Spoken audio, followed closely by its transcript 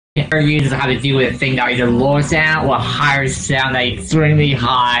Our users have to deal with a thing that either lower sound or higher sound that is extremely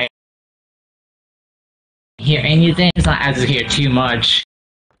high. Hear anything? It's not as to hear too much.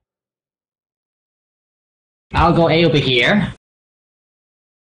 I'll go A over here.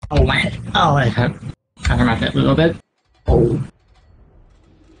 Oh man. Oh, I compromised it a little bit. Oh.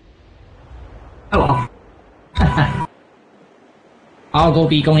 Oh well. I'll go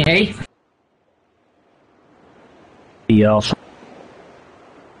B going A. B also.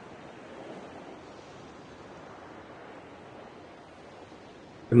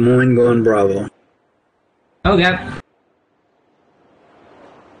 Des Moines going Bravo. Okay.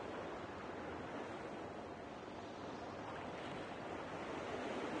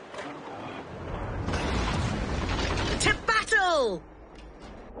 To battle!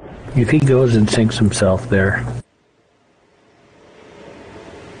 If he goes and sinks himself there.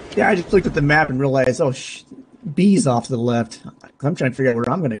 Yeah, I just looked at the map and realized, oh, B's off to the left. I'm trying to figure out where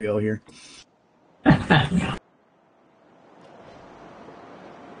I'm going to go here.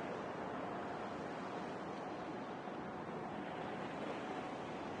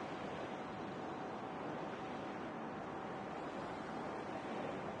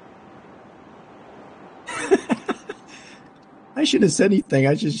 I shouldn't have said anything.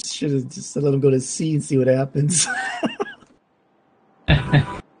 I just should have just let him go to C and see what happens.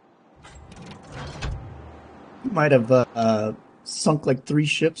 Might have sunk like 3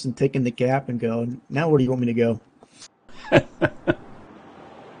 ships and taken the gap and go, now where do you want me to go?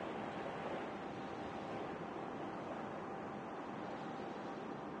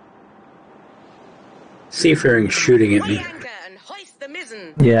 Seafaring shooting at me.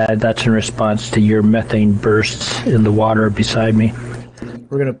 Yeah, that's in response to your methane bursts in the water beside me.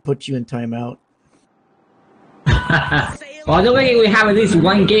 We're going to put you in timeout. Well, the way we have at least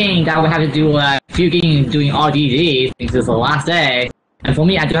one game that we have to do a few games doing all DD since it's the last day. And for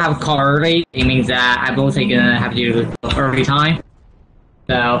me, I do have a call early. It means that I'm also gonna have to do early time.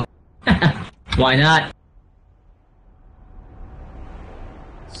 So, why not?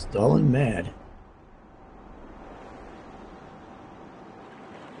 Stalling mad.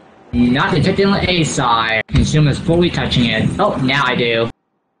 Not detecting on the A side. Consumers fully touching it. Oh, now I do.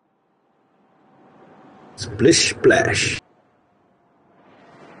 Splish splash.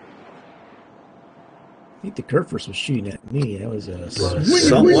 I think the Kerfers was shooting at me. That was a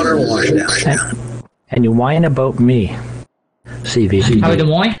saltwater washdown. And you whine about me, CV. How Des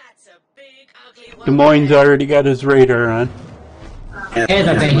Moines? Des Moines already got his radar on. Here's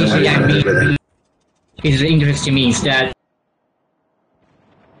the thing, he should get me. It's interest to me instead.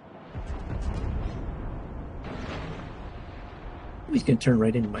 He's going to turn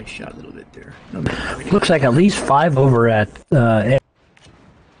right into my shot a little bit there. No, Looks like at least 5 over at Yeah,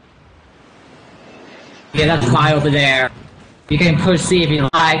 that's 5 over there. You can push C if you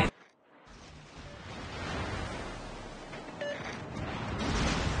like.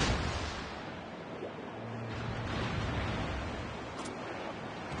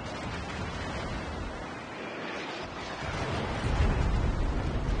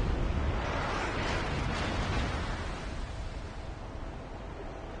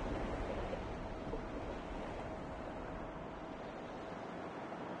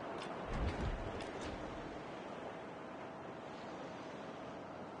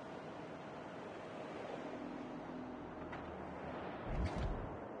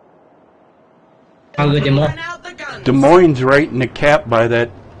 How good Des Moines? Des Moines right in the cap by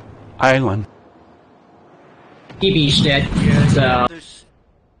that island. He beached it, so...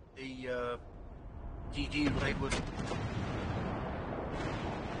 The GG Lakewood.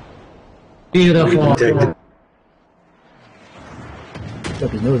 Beautiful.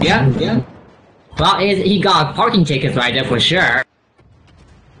 Yeah, yeah. Well, he got parking tickets right there for sure.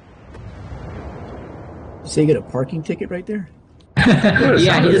 So you get a parking ticket right there?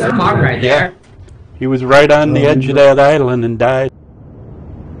 Yeah, he just parked right there. He was right on the edge of that island and died.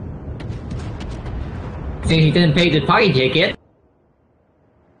 Since he didn't pay the parking ticket.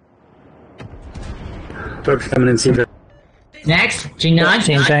 Folks coming in, see Next, G9.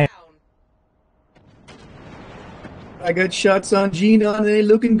 same time. I got shots on G9, they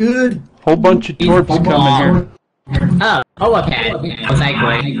looking good. Whole bunch of torps coming here. Oh, overpad.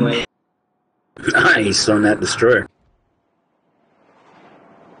 Exactly. Nice on that destroyer.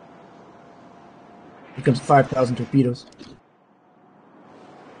 Here comes 5,000 torpedoes.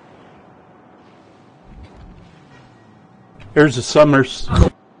 Here's the Summers.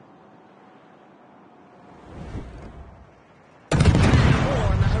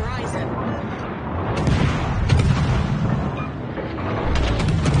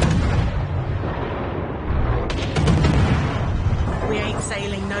 We ain't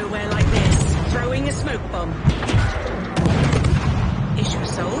sailing no nowhere like this. Throwing a smoke bomb. Issue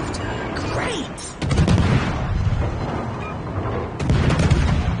solved? Great!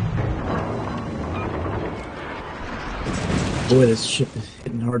 Boy, this ship is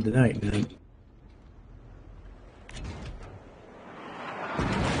hitting hard tonight, man.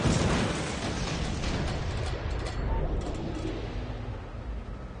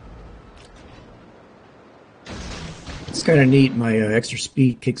 It's kind of neat. My extra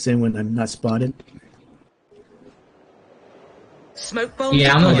speed kicks in when I'm not spotted. Smoke bomb.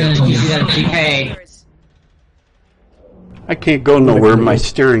 Yeah, I'm looking at you that GK. I can't go nowhere. My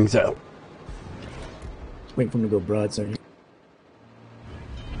steering's out. Wait for him to go broadside.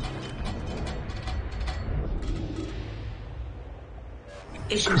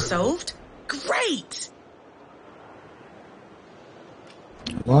 Issue solved? Great!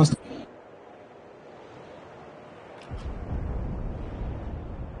 Lost.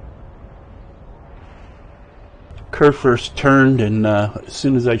 Kerr first turned, and as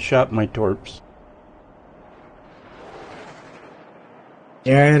soon as I shot my torps.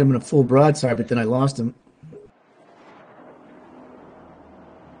 Yeah, I had him in a full broadside, but then I lost him.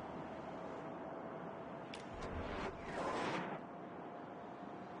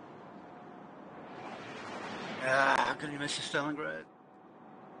 Ah, I'm gonna miss the Stalingrad.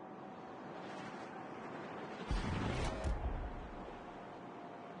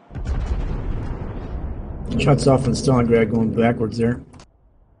 Shots off on Stalingrad going backwards there.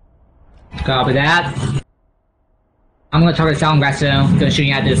 Copy that. I'm gonna target Stalingrad soon. Gonna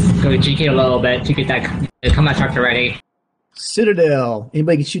shooting at this. Go to GK a little bit to get that combat tractor ready. Citadel.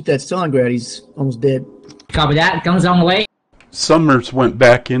 Anybody can shoot that Stalingrad, he's almost dead. Copy that. Guns on the way. Summers went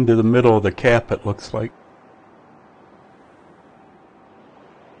back into the middle of the cap, it looks like.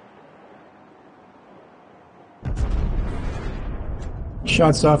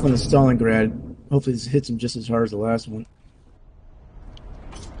 Shots off on the Stalingrad. Hopefully this hits him just as hard as the last one.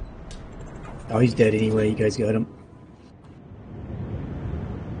 Oh, he's dead anyway. You guys got him.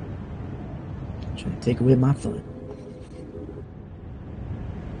 Trying to take away my fun.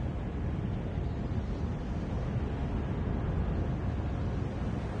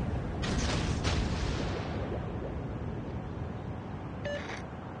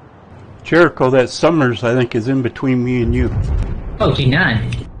 Jericho, that Summers, I think, is in between me and you. Oh,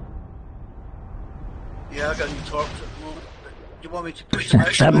 G9. Yeah, I got new torps at the moment. Do you want me to push them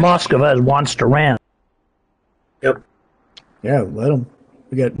out? That Moskva wants to ram. Yep. Yeah, let them.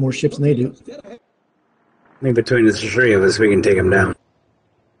 We got more ships than they do. I think between the three of us, we can take them down.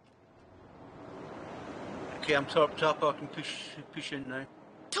 Okay, I'm torped up. I can push in now.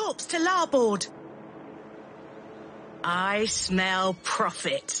 Torps to larboard. I smell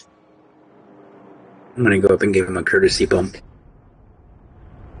profit. I'm gonna go up and give him a courtesy bump.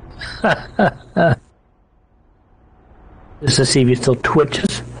 Just to see if he still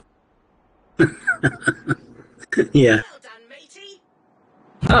twitches. Yeah. Well done, matey.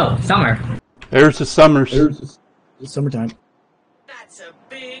 Oh, summer. There's the Summers. It's summertime. That's a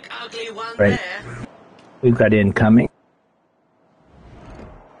big, ugly one Right. there. We've got incoming.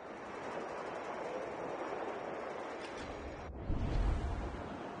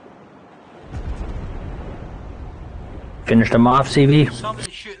 Finished him off, CV.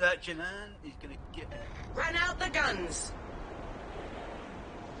 Somebody shoot that Janan. He's gonna get. Run out the guns.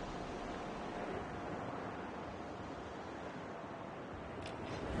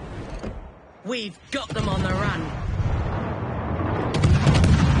 We've got them on the run.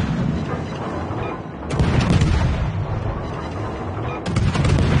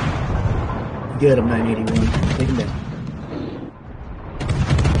 Get him, 981. Take him down.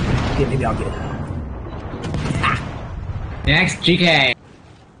 Okay, maybe I'll get him. Next, GK.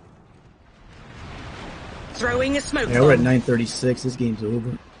 Throwing a smoke Yeah, we're at bomb. 936. This game's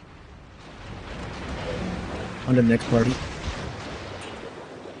over. On to the next party.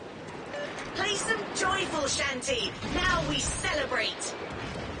 Play some joyful shanty. Now we celebrate.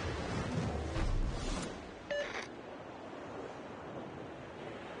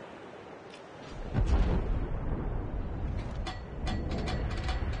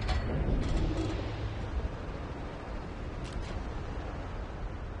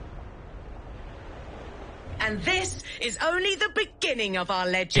 And this is only the beginning of our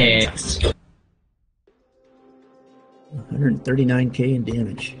legend. Yes. 139k in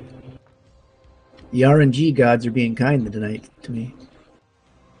damage. The RNG gods are being kind tonight to me.